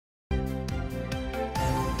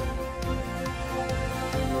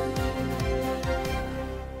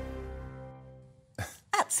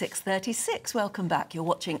6:36. Welcome back. You're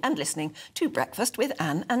watching and listening to Breakfast with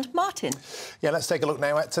Anne and Martin. Yeah, let's take a look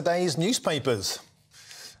now at today's newspapers.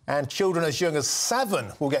 And children as young as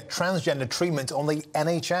 7 will get transgender treatment on the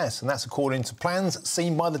NHS, and that's according to plans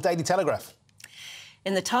seen by the Daily Telegraph.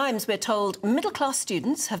 In the Times, we're told middle-class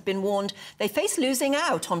students have been warned they face losing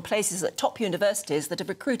out on places at top universities that have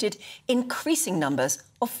recruited increasing numbers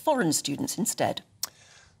of foreign students instead.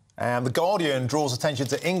 And The Guardian draws attention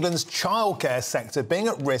to England's childcare sector being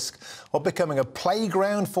at risk of becoming a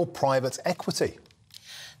playground for private equity.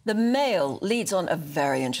 The Mail leads on a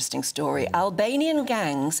very interesting story. Albanian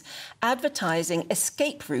gangs advertising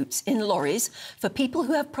escape routes in lorries for people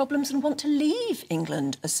who have problems and want to leave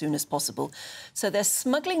England as soon as possible. So they're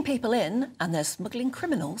smuggling people in and they're smuggling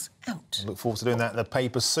criminals out. Look forward to doing that in the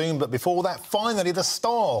paper soon. But before that, finally, The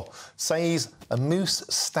Star says a moose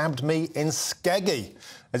stabbed me in Skeggy,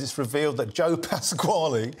 as it's revealed that Joe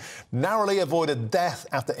Pasquale narrowly avoided death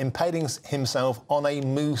after impaling himself on a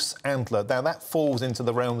moose antler. Now, that falls into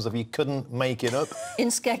the realms of you couldn't make it up. In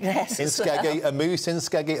Skegness. In Skeggy, a moose in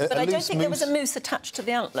Skeggy. But I don't think there was a moose attached to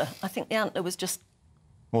the antler. I think the antler was just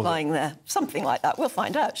lying there. Something like that. We'll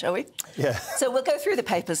find out, shall we? Yeah. So we'll go through the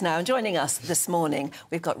papers now. And joining us this morning,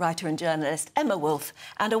 we've got writer and journalist Emma Wolfe,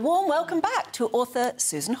 and a warm welcome back to author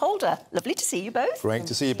Susan Holder. Lovely to see you both. Great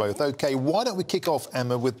to see you both. OK, why don't we kick off,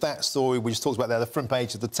 Emma, with that story we just talked about there, the front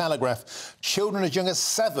page of the Telegraph. Children as young as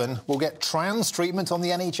 7 will get trans treatment on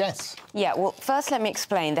the NHS. Yeah, well, first let me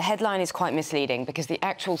explain. The headline is quite misleading because the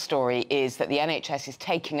actual story is that the NHS is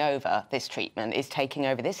taking over this treatment, is taking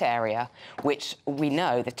over this area, which we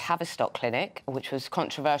know the Tavistock Clinic, which was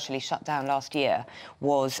controversially shut down last year,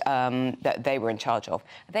 was that they were in charge of.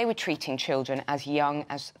 They were treating children as young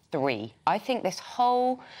as 3. I think this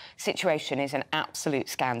whole situation is an absolute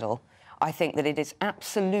scandal. I think that it is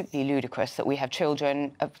absolutely ludicrous that we have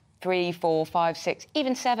children of 3, 4, 5, 6,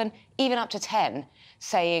 even 7, even up to 10,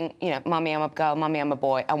 saying, you know, mummy, I'm a girl, mummy, I'm a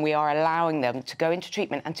boy, and we are allowing them to go into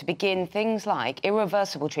treatment and to begin things like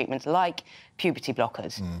irreversible treatments, like puberty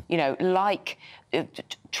blockers, you know, like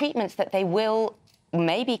treatments that they will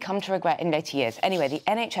maybe come to regret in later years. Anyway, the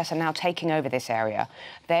NHS are now taking over this area.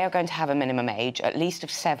 They are going to have a minimum age, at least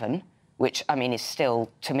of 7, which, I mean, is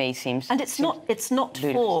still, to me, seems... And it's not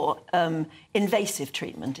for invasive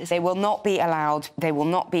treatment, is it? They will not be allowed... They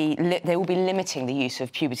will be limiting the use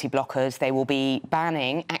of puberty blockers. They will be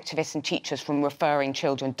banning activists and teachers from referring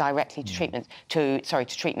children directly to treatment.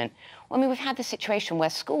 I mean, we've had the situation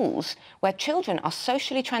where schools, where children are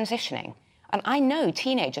socially transitioning, and I know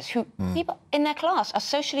teenagers who, people in their class are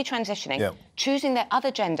socially transitioning, choosing their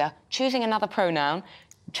other gender, choosing another pronoun,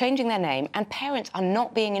 changing their name, and parents are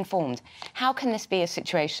not being informed. How can this be a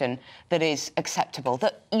situation that is acceptable,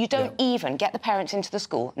 that you don't even get the parents into the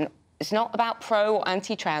school? It's not about pro or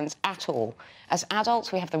anti-trans at all. As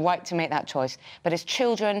adults, we have the right to make that choice. But as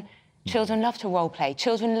children, children love to role-play,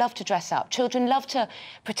 children love to dress up, children love to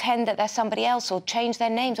pretend that they're somebody else or change their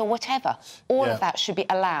names or whatever. All of that should be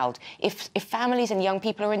allowed. If families and young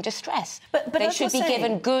people are in distress, but they should be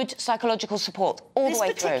given good psychological support all the way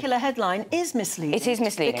through. This particular headline is misleading. It is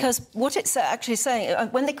misleading. Because what it's actually saying,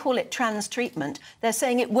 when they call it trans treatment, they're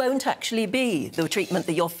saying it won't actually be the treatment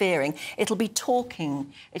that you're fearing. It'll be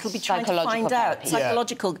talking. It'll be trying to find out,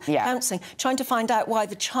 psychological counselling, trying to find out why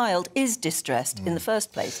the child is distressed in the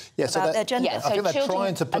first place. About their gender. I think they're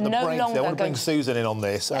trying to put the brakes. I want to bring Susan in on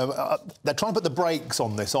this. They're trying to put the brakes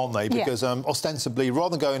on this, aren't they? Because ostensibly,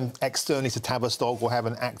 rather than going externally to Tavistock or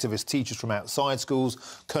having activist teachers from outside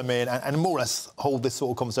schools come in and more or less hold this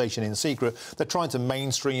sort of conversation in secret, they're trying to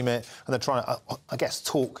mainstream it and they're trying to, I guess,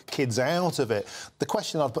 talk kids out of it. The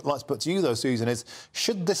question I'd like to put to you, though, Susan, is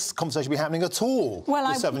should this conversation be happening at all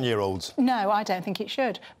with 7-year-olds? No, I don't think it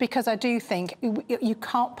should, because I do think you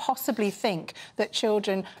can't possibly think that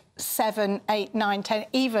children 7, 8, 9, 10,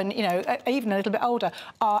 even, you know, even a little bit older,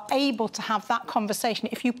 are able to have that conversation.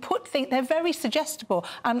 If you put things, they're very suggestible.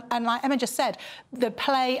 And like Emma just said, the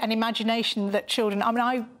play and imagination that children... I mean,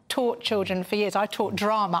 I taught children for years. I taught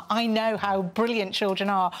drama. I know how brilliant children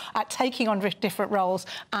are at taking on different roles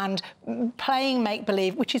and playing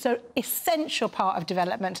make-believe, which is an essential part of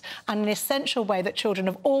development and an essential way that children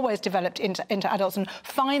have always developed into adults and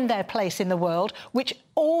find their place in the world, which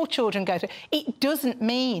all children go through. It doesn't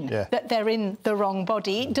mean that they're in the wrong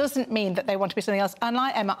body. It doesn't mean that they want to be something else. And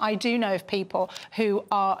like Emma, I do know of people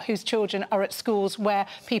whose children are at schools where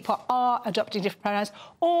people are adopting different pronouns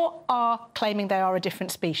or are claiming they are a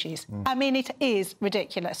different species. species. I mean, it is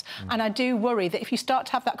ridiculous. And I do worry that if you start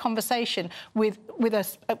to have that conversation with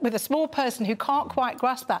a small person who can't quite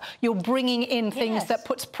grasp that, you're bringing in things that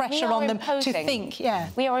puts pressure on them to think.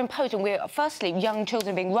 We are imposing. We're firstly young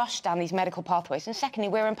children being rushed down these medical pathways, and secondly,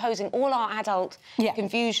 we're imposing all our adult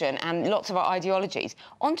confusion and lots of our ideologies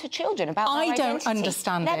onto children about their identity. I don't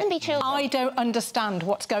understand Let them be children. I don't understand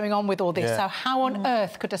what's going on with all this. So how on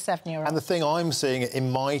earth could a 7-year-old? And the thing I'm seeing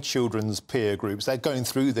in my children's peer groups, they're going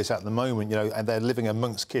through this at the moment, you know, and they're living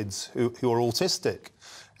amongst kids who are autistic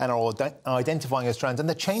and are identifying as trans, and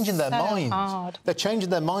they're changing their minds. Hard. They're changing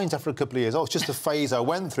their minds after a couple of years. Oh, it's just a phase I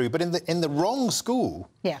went through. But in the wrong school,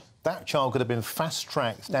 that child could have been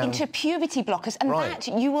fast-tracked down... into puberty blockers, and that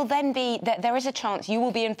you will then be... There is a chance you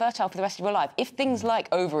will be infertile for the rest of your life. If things like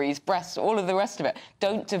ovaries, breasts, all of the rest of it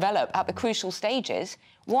don't develop at the crucial stages,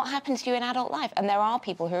 what happens to you in adult life? And there are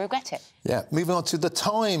people who regret it. Yeah, moving on to The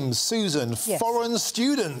Times. Susan, foreign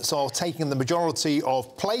students are taking the majority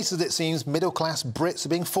of places, it seems. Middle-class Brits are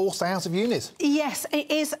being forced out of unis. Yes,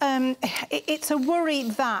 it is. It's a worry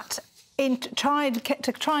that... to try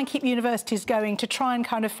and keep universities going, to try and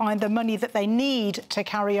kind of find the money that they need to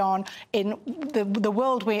carry on in the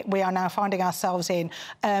world we are now finding ourselves in,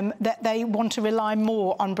 that they want to rely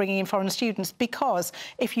more on bringing in foreign students, because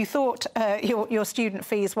if you thought your student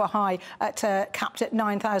fees were high, capped at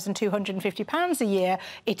 £9,250 a year,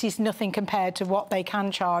 it is nothing compared to what they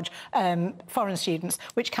can charge foreign students,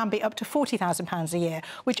 which can be up to £40,000 a year,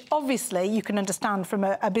 which obviously you can understand from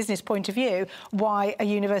a business point of view why a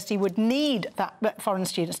university would need that foreign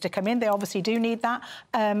students to come in. They obviously do need that,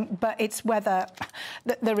 but it's whether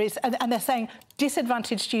there is, and they're saying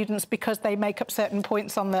disadvantaged students, because they make up certain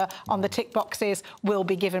points on the tick boxes, will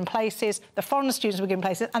be given places. The foreign students will be given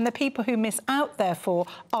places, and the people who miss out, therefore,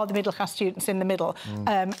 are the middle-class students in the middle.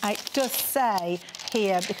 It does say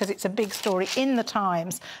here, because it's a big story in the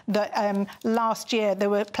Times, that last year there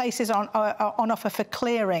were places on offer for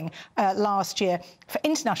clearing last year for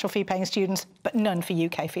international fee-paying students, but none for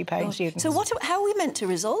UK fee-paying students. So how are we meant to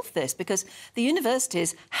resolve this? Because the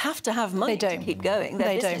universities have to have money to keep going,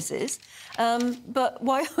 their businesses. But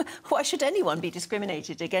why should anyone be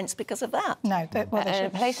discriminated against because of that? No,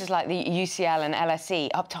 places like the UCL and LSE,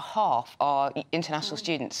 up to half are international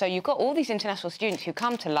students. So you've got all these international students who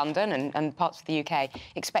come to London and parts of the UK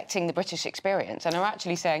expecting the British experience and are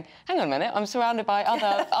actually saying, hang on a minute, I'm surrounded by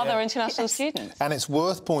other international students. And it's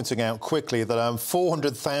worth pointing out quickly that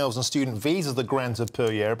 400,000 student visas are granted per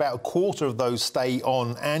year. About a quarter of those stay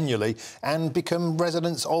on annually and become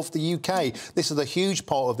residents of the UK. This is a huge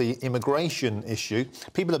part of the immigration issue.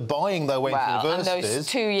 People are buying their way to universities. And those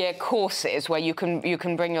 2-year courses where you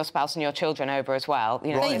can bring your spouse and your children over as well.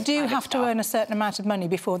 You know, They do have to earn a certain amount of money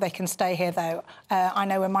before they can stay here, though. I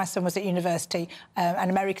know when my son was at university,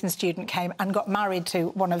 an American student came and got married to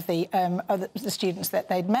one of the students that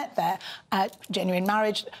they'd met there, genuine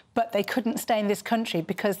marriage, but they couldn't stay in this country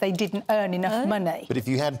because they didn't earn enough money. But if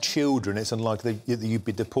you had children, it's unlikely that you'd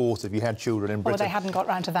be deported if you had children in Britain. Well, they hadn't got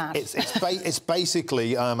round to that. It's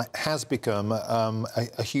basically has become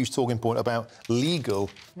a huge talking point about legal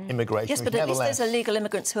immigration. Yes, but at least there's illegal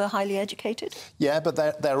immigrants who are highly educated. Yeah, but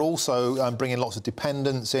they're also bringing lots of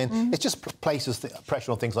dependents in. It just places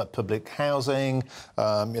pressure on things like public housing,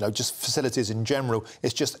 you know, just facilities in general.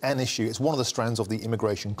 It's just an issue. It's one of the strands of the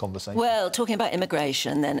immigration conversation. Well, talking about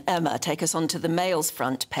immigration, then, Emma, take us on to the Mail's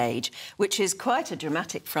front page, which is quite a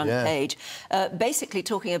dramatic front page, basically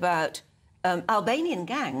talking about Albanian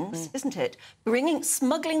gangs, isn't it,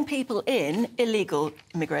 smuggling people in, illegal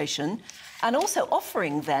immigration, and also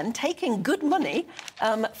offering them, taking good money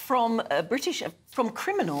from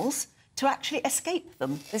criminals to actually escape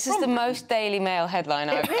them. This is the most Daily Mail headline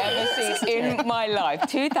I've ever seen in my life.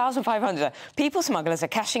 2,500. People smugglers are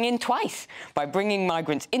cashing in twice by bringing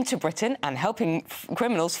migrants into Britain and helping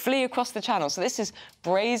criminals flee across the Channel. So this is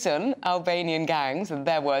brazen Albanian gangs, and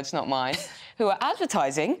their words, not mine, who are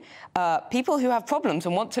advertising people who have problems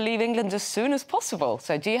and want to leave England as soon as possible.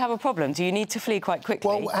 So do you have a problem? Do you need to flee quite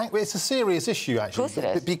quickly? Well, it's a serious issue, actually. Of course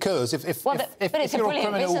it is. Because if but it's a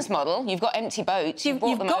brilliant business model. You've got empty boats. You've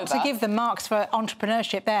got to give them marks for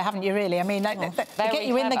entrepreneurship there, haven't you, really? I mean, they get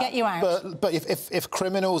you in, they get you out. But if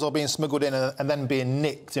criminals are being smuggled in and then being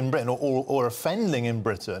nicked in Britain or offending in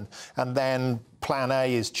Britain, and then Plan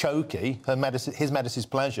A is chokey, His Majesty's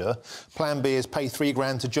pleasure. Plan B is pay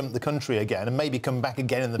 £3 to jump the country again and maybe come back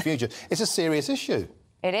again in the future. It's a serious issue.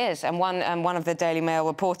 It is, and one of the Daily Mail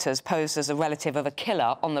reporters posed as a relative of a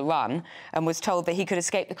killer on the run and was told that he could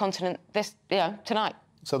escape the continent tonight.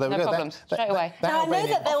 So there we go. No problems. Straight away. Now, I know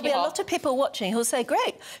that there'll be a lot of people watching who'll say,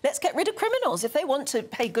 great, let's get rid of criminals. If they want to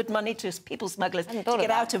pay good money to people smugglers to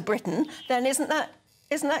get out of Britain, then isn't that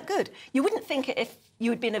Isn't that good? You wouldn't think it if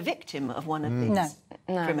you had been a victim of one of these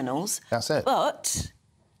criminals. That's it. But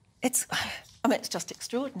it's... I mean, it's just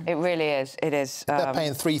extraordinary. It really is. It is. They're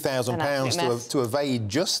paying £3,000 to evade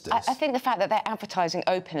justice. I think the fact that they're advertising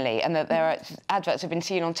openly and that their adverts have been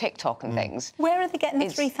seen on TikTok and things. Where are they getting the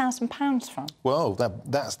 £3,000 from? Well,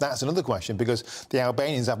 that's another question, because the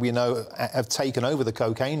Albanians, as we know, have taken over the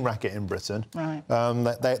cocaine racket in Britain. Right.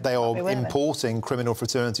 They are importing criminal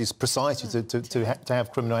fraternities precisely to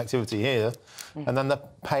have criminal activity here, and then they're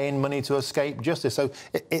paying money to escape justice. So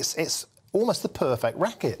it's almost the perfect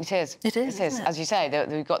racket. It is. It is. As you say,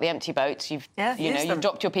 we've got the empty boats. You've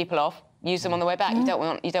dropped your people off. Use them on the way back. You don't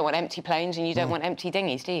want empty planes, and you don't want empty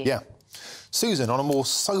dinghies, do you? Yeah. Susan, on a more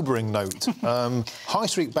sobering note, high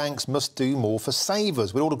street banks must do more for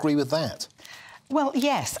savers. We all agree with that. Well,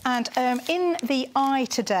 yes, and in the Eye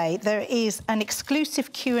today there is an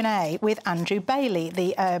exclusive Q&A with Andrew Bailey,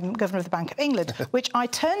 the Governor of the Bank of England, which I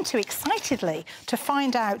turned to excitedly to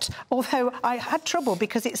find out, although I had trouble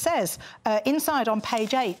because it says inside on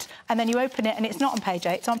page 8, and then you open it and it's not on page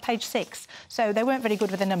 8, it's on page 6. So they weren't very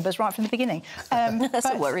good with the numbers right from the beginning. That's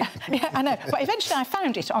a worry. Yeah, I know. But eventually I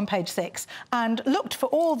found it on page 6 and looked for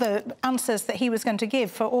all the answers that he was going to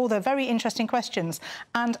give for all the very interesting questions,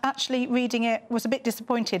 and actually reading it was a bit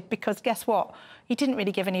disappointed, because guess what? He didn't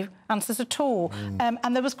really give any answers at all.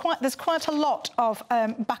 And there's quite a lot of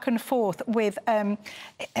back and forth with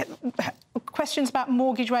questions about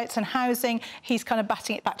mortgage rates and housing. He's kind of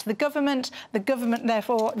batting it back to the government. The government,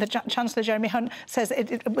 therefore, the Chancellor Jeremy Hunt says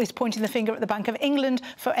it is pointing the finger at the Bank of England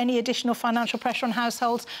for any additional financial pressure on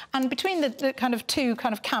households. And between the kind of two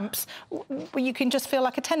kind of camps, you can just feel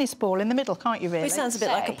like a tennis ball in the middle, can't you, really? It sounds a bit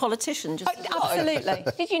like a politician. Just absolutely.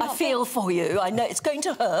 Did you not I feel for you. I know it's going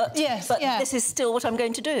to hurt. Yes, but this is still what I'm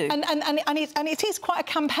going to do. And it is quite a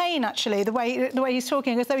campaign, actually, the way he's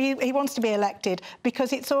talking, as though he wants to be elected,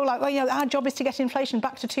 because it's all like, well, you know, our job is to get inflation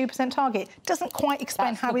back to 2% target. Doesn't quite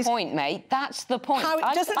explain how he's... That's the point, mate. That's the point.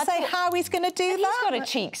 It doesn't say how he's going to do that. He's got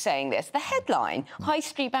a cheek saying this. The headline, high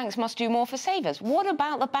street banks must do more for savers. What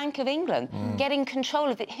about the Bank of England getting control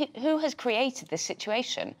of it? Who has created this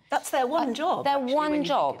situation? That's their one job. Their one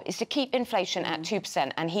job is to keep inflation at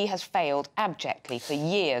 2%, and he has failed abjectly for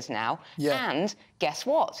years now. Yeah. And guess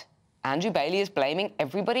what? Andrew Bailey is blaming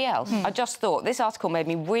everybody else. I just thought this article made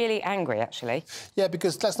me really angry, actually. Yeah,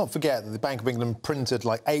 because let's not forget that the Bank of England printed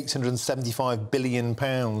like £875 billion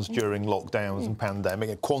during lockdowns and pandemic.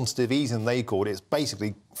 A quantitative easing, they called it. It's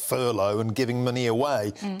basically furlough and giving money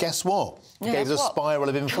away. Guess what? It gave us a spiral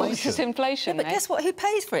of inflation. It's inflation, but guess what? Who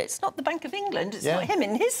pays for it? It's not the Bank of England. It's not him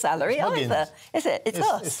in his salary either, is it? It's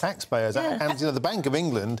us. It's taxpayers. And you know, the Bank of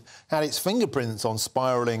England had its fingerprints on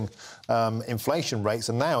spiralling inflation rates,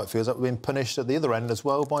 and now it feels like we've been punished at the other end as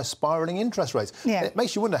well by spiralling interest rates. It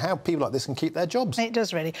makes you wonder how people like this can keep their jobs. It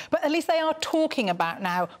does, really. But at least they are talking about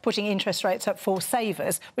now putting interest rates up for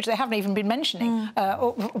savers, which they haven't even been mentioning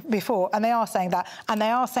before, and they are saying that. And they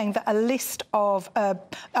are saying that a list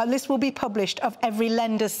will be published of every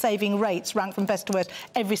lender's saving rates, ranked from best to worst,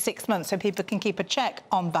 every 6 months, so people can keep a check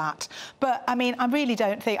on that. But, I mean, I really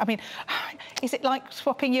don't think... I mean, is it like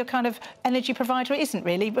swapping your kind of energy provider? It isn't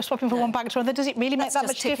really, but swapping from one bank to another, does it really make that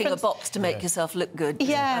much difference? That's just ticking a box to make yourself look good.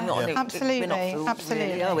 Absolutely. We're not fools, Absolutely.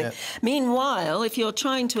 really, are we? Meanwhile, if you're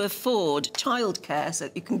trying to afford childcare so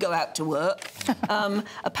that you can go out to work,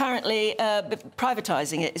 apparently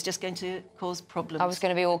privatising it is just going to cause problems. I was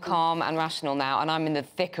going to be all calm and rational now, and I'm in the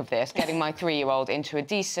thick of this, getting my 3-year-old into a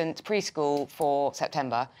decent preschool for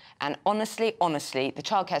September. And honestly, the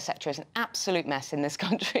childcare sector is an absolute mess in this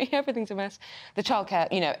country. Everything's a mess. The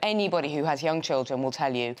childcare, you know, anybody who has young children will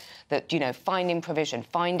tell you that, you know, finding provision,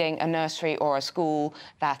 finding a nursery or a school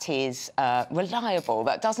that is reliable,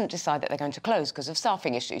 that doesn't decide that they're going to close because of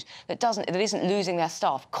staffing issues, that isn't losing their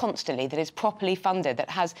staff constantly, that is properly funded, that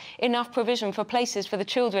has enough provision for places for the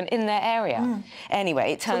children in their area.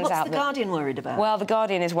 Anyway, it turns out what's the Guardian worried about? Well, the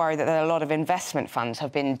Guardian is worried that there are a lot of investment funds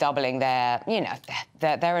have been doubling their, you know,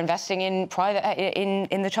 they're investing in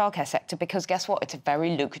in the childcare sector, because guess what? It's a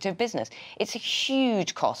very lucrative business. It's a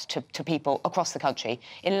huge cost to people across the country.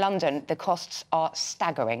 In London, the costs are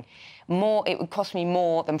staggering. It would cost me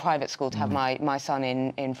more than private school to have my son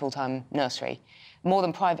in full-time nursery. More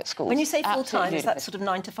than private schools. When you say full-time, is that sort of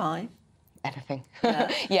 9 to 5? Anything.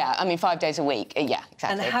 Yeah, I mean, 5 days a week. Yeah,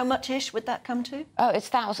 exactly. And how much-ish would that come to? Oh, it's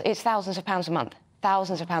thousands of pounds a month.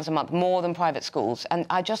 thousands of pounds a month, more than private schools. And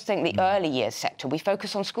I just think the early years sector, we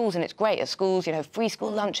focus on schools, and it's great at schools, you know, free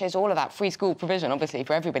school lunches, all of that, free school provision, obviously,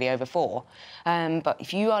 for everybody over 4. But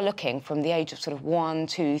if you are looking from the age of sort of 1,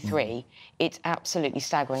 2, 3, it's absolutely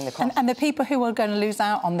staggering the cost. And the people who are going to lose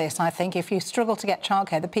out on this, I think, if you struggle to get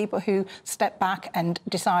childcare, the people who step back and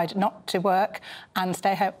decide not to work and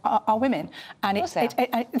stay home are women. And it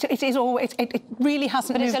really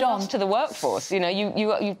hasn't moved on. But it's a loss to the workforce. You know,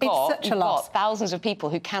 you've got thousands of people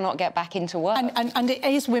who cannot get back into work. And it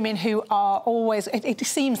is women who are always, it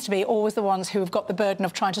seems to be always the ones who have got the burden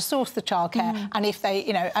of trying to source the childcare. And if they,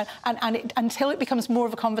 you know, until it becomes more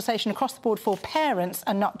of a conversation across the board for parents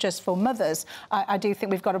and not just for mothers, I do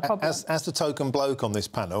think we've got a problem. As the token bloke on this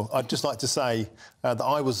panel, I'd just like to say that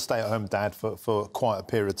I was a stay-at-home dad for quite a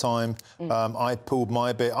period of time. I pulled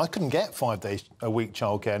my bit. I couldn't get 5 days a week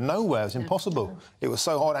childcare. Nowhere. It was impossible. It was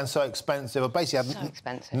so hard and so expensive. I basically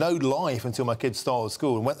had no life until my kids started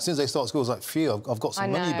school. And as soon as they started school, I was like, phew, I've got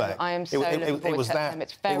some money back. I am so looking forward to it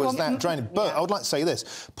was that draining. But I would like to say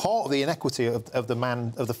this: part of the inequity of the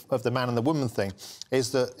man and the woman thing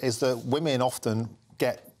is that women often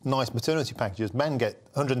get nice maternity packages. Men get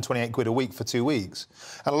 128 quid a week for 2 weeks.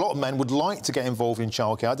 And a lot of men would like to get involved in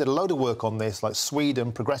childcare. I did a load of work on this, like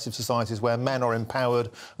Sweden, progressive societies where men are empowered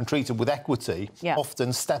and treated with equity,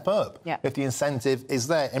 often step up if the incentive is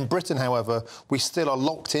there. In Britain, however, we still are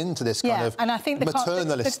locked into this kind of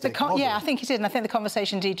maternalistic model. Yeah, I think it is, and I think the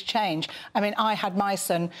conversation needs to change. I mean, I had my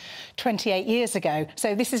son 28 years ago,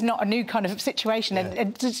 so this is not a new kind of situation, and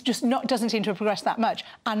it just doesn't seem to have progressed that much.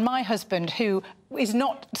 And my husband, who is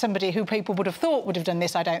not somebody who people would have thought would have done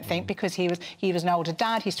this, I don't think, because he was an older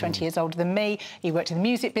dad. He's 20 years older than me. He worked in the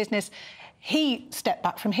music business. He stepped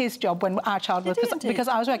back from his job when our child was... Because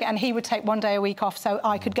I was working, and he would take 1 day a week off so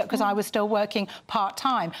I could go, because I was still working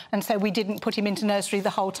part-time, and so we didn't put him into nursery the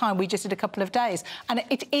whole time. We just did a couple of days. And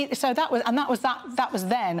so that was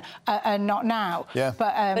then, and not now. Yeah.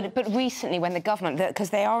 But recently, when the government... Because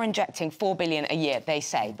they are injecting £4 billion a year, they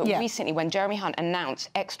say, but recently, when Jeremy Hunt announced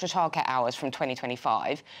extra childcare hours from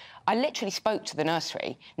 2025... I literally spoke to the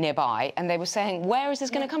nursery nearby, and they were saying, where is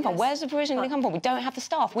this going to come from? Where's the provision going to come from? We don't have the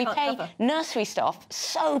staff. We pay nursery staff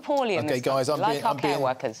so poorly in this guys, care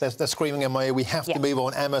workers. They're screaming in my ear. We have to move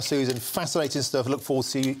on. Emma, Susan, fascinating stuff. Look forward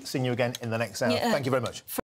to seeing you again in the next hour. Thank you very much.